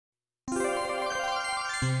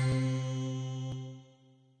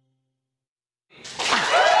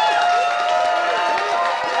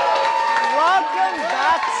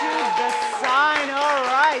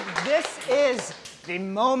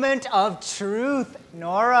moment of truth.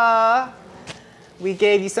 Norah, we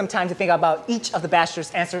gave you some time to think about each of the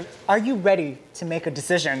bachelor's answers. Are you ready to make a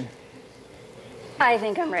decision? I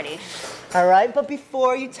think I'm ready. All right, but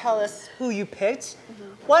before you tell us who you picked,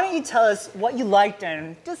 why don't you tell us what you liked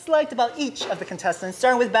and disliked about each of the contestants,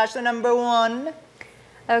 starting with bachelor number 1.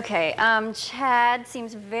 Okay, Chad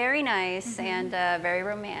seems very nice and very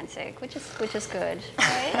romantic, which is good,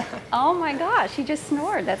 right? Oh my gosh, he just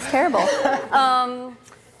snored. That's terrible. And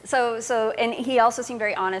he also seemed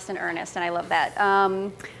very honest and earnest, and I love that.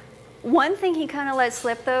 One thing he kind of let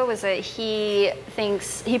slip though was that he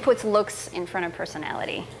thinks he puts looks in front of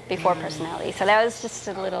personality before personality. So that was just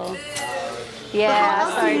a little, yeah.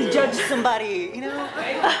 How do you judge somebody, you know?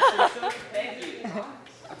 Thank you.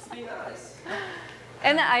 Let's be nice.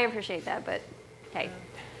 And I appreciate that, but hey.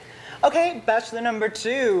 Okay, bachelor number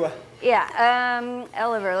 2. Yeah,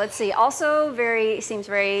 Oliver, let's see. Also seems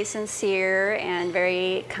very sincere and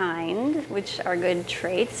very kind, which are good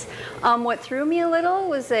traits. What threw me a little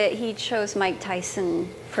was that he chose Mike Tyson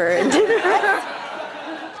for dinner.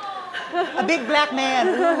 A big black man.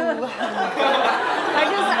 Ooh.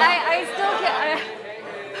 I still can't.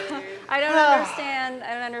 I don't understand.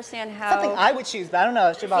 I don't understand how. Something I would choose, but I don't know.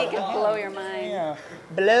 It's about he could blow your mind. Yeah,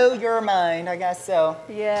 blow your mind. I guess so.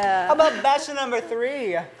 Yeah. How about bachelor number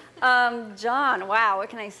 3? John. Wow. What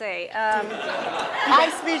can I say?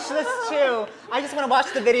 I'm speechless too. I just want to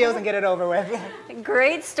watch the videos and get it over with.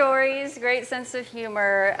 Great stories, great sense of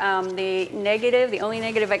humor. The only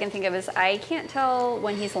negative I can think of is I can't tell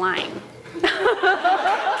when he's lying.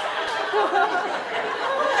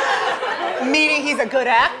 Meaning he's a good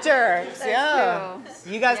actor. That's true.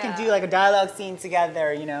 You guys can do like a dialogue scene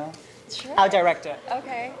together, you know. Sure. I'll direct it.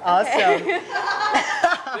 Okay. Awesome.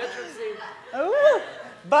 Ooh.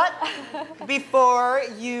 But before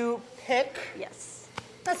you pick, Yes.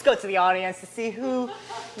 let's go to the audience to see who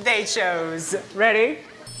they chose. Ready?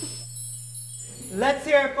 Let's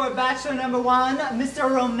hear it for bachelor number 1, Mr.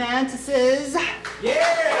 Romantices.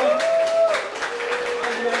 Yeah!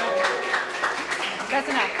 That's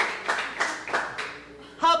enough.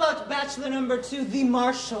 How about bachelor number 2, the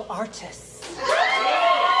martial artist?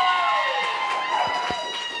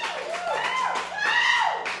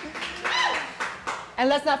 And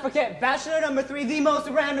let's not forget bachelor number 3, the most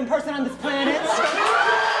random person on this planet.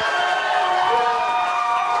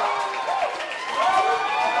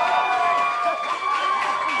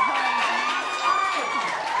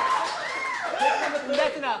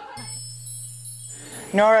 That's enough.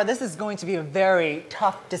 Norah, this is going to be a very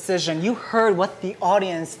tough decision. You heard what the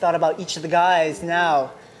audience thought about each of the guys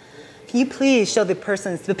now. Can you please show the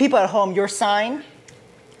people at home your sign?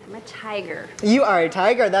 I'm a tiger. You are a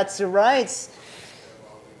tiger, that's right.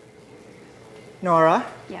 Norah,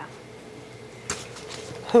 Yeah.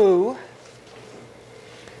 who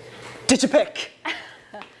did you pick?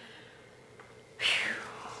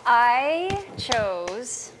 I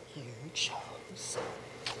chose You chose.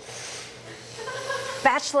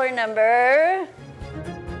 bachelor number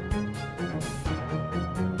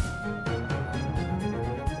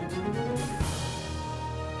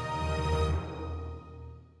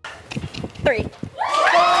 3.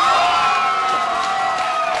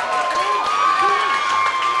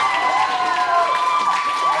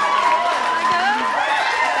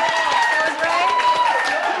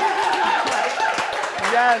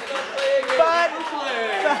 Yes.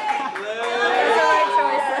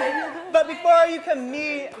 But before you can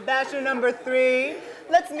meet bachelor number 3,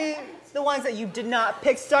 let's meet the ones that you did not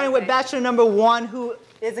pick, starting with bachelor number 1, who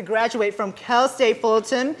is a graduate from Cal State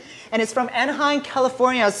Fullerton and is from Anaheim,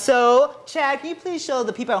 California. So, Chad, can you please show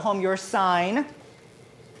the people at home your sign?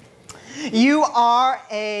 You are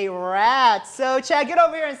a rat. So, Chad, get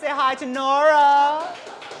over here and say hi to Norah.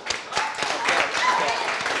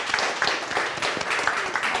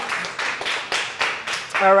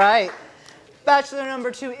 All right. Bachelor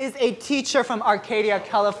number 2 is a teacher from Arcadia,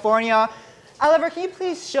 California. Oliver, can you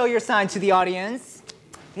please show your sign to the audience?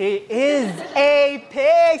 He is a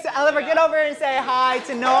pig. So Oliver, get over here and say hi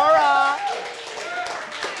to Norah.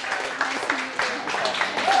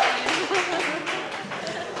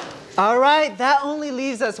 All right, that only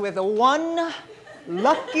leaves us with one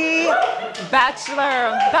lucky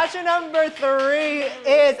bachelor. Bachelor number 3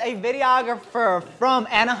 is a videographer from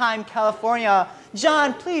Anaheim, California.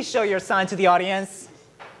 John, please show your sign to the audience.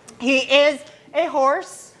 He is a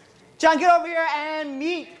horse. John, get over here and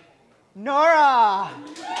meet Norah.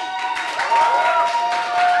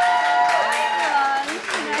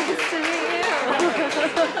 Nice to meet you.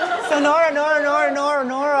 So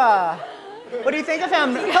Norah. What do you think of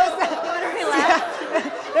him?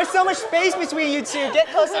 There's so much space between you two. Get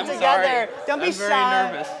closer together. Sorry. Don't be I'm shy.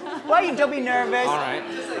 very nervous. Why you don't be nervous? All right.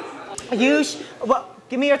 Well,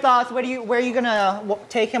 give me your thoughts. Where are you gonna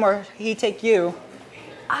take him or he take you?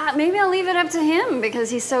 Maybe I'll leave it up to him because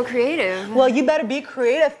he's so creative. Well, you better be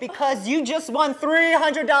creative because you just won $300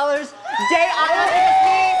 day island with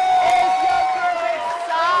me. It's your perfect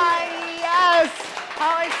sign. Yes.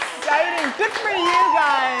 How exciting. Good for you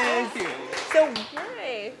guys. Thank you. So,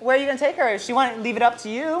 Yay. where are you gonna take her? Does she want to leave it up to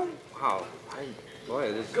you? Wow.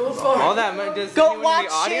 Boy, this all that. Does Goat anyone in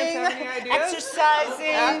the audience watching, have any ideas?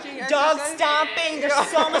 exercising, Acting, dog exercising? stomping. There's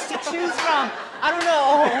so much to choose from. I don't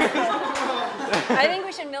know. I think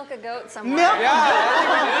we should milk a goat somewhere. Milk.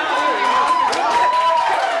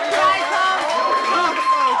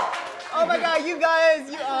 Oh my God, you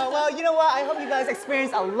guys, well, you know what? I hope you guys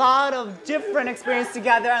experienced a lot of different experiences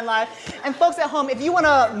together in life. And folks at home, if you want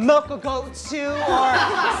to milk a goat too, or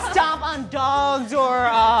stomp on dogs, or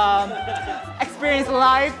experience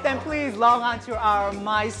life, then please log on to our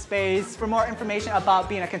MySpace for more information about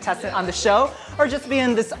being a contestant on the show, or just be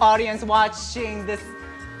in this audience watching this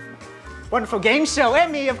wonderful game show,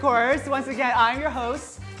 and me, of course. Once again, I'm your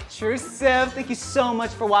host, True Civ. Thank you so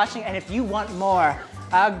much for watching, and if you want more,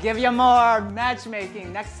 I'll give you more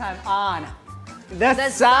matchmaking next time on The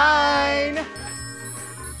Sign.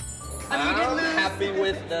 I'm happy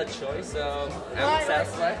with the choice. I'm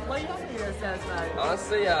satisfied. Why you don't need satisfied?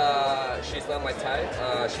 Honestly, she's not my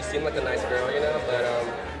type. She seemed like a nice girl,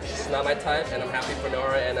 but she's not my type, and I'm happy for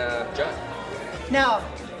Norah and John. Now,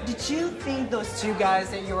 did you think those two guys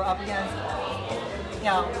that you were up against,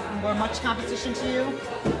 were much competition to you?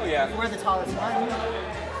 Oh yeah. You were the tallest one.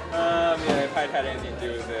 Yeah, if I'd had anything to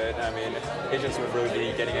do with it, I mean, Asians would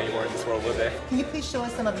really be getting anywhere in this world, would they? Can you please show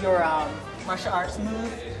us some of your martial arts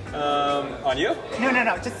moves? On you?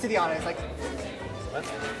 No, just to the audience, like. What?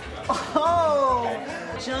 Oh,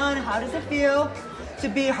 John, how does it feel to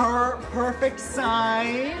be her perfect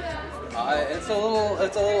sign? It's a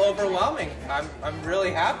little overwhelming. I'm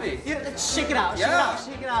really happy. Shake it out,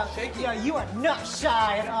 shake it out. Shaky. Yeah, you are not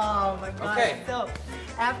shy at all, my God. Okay. So,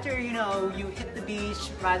 after, you hit the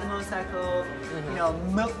beach, ride the motorcycle,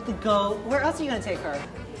 milk the goat, where else are you gonna take her?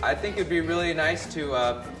 I think it'd be really nice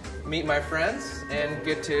to meet my friends and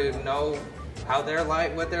get to know how they're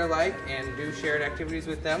like, what they're like, and do shared activities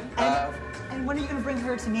with them. And when are you gonna bring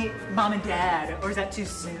her to meet mom and dad, or is that too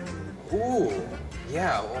soon? Ooh,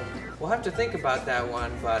 yeah, well, we'll have to think about that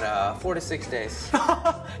one, but 4 to 6 days.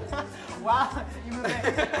 Wow, you move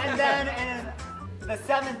it. And then the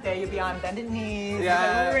 7th day, you'll be on bended knees, with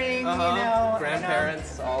a ring,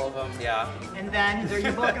 Grandparents, all of them, yeah. And then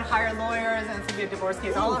you're both gonna hire lawyers, and it's gonna be a divorce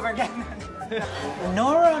case all over again.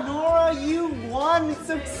 Norah, you won! It's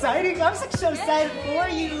so exciting! I'm so excited for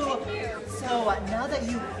you. Thank you. So now that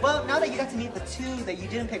you got to meet the two that you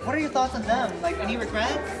didn't pick, what are your thoughts on them? Like, any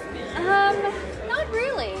regrets? Not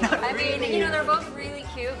really. I mean, they're both really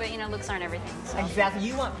cute, but looks aren't everything. So. Exactly.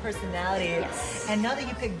 You want personality. Yes. And now that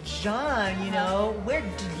you picked John, where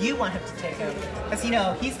do you want him to take him? Because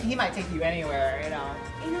he might take you anywhere.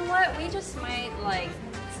 You know what? We just might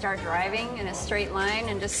start driving in a straight line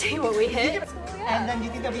and just see what we hit. And then do you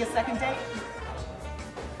think there'll be a second date?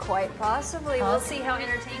 Quite possibly. We'll see how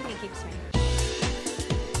entertained he keeps me.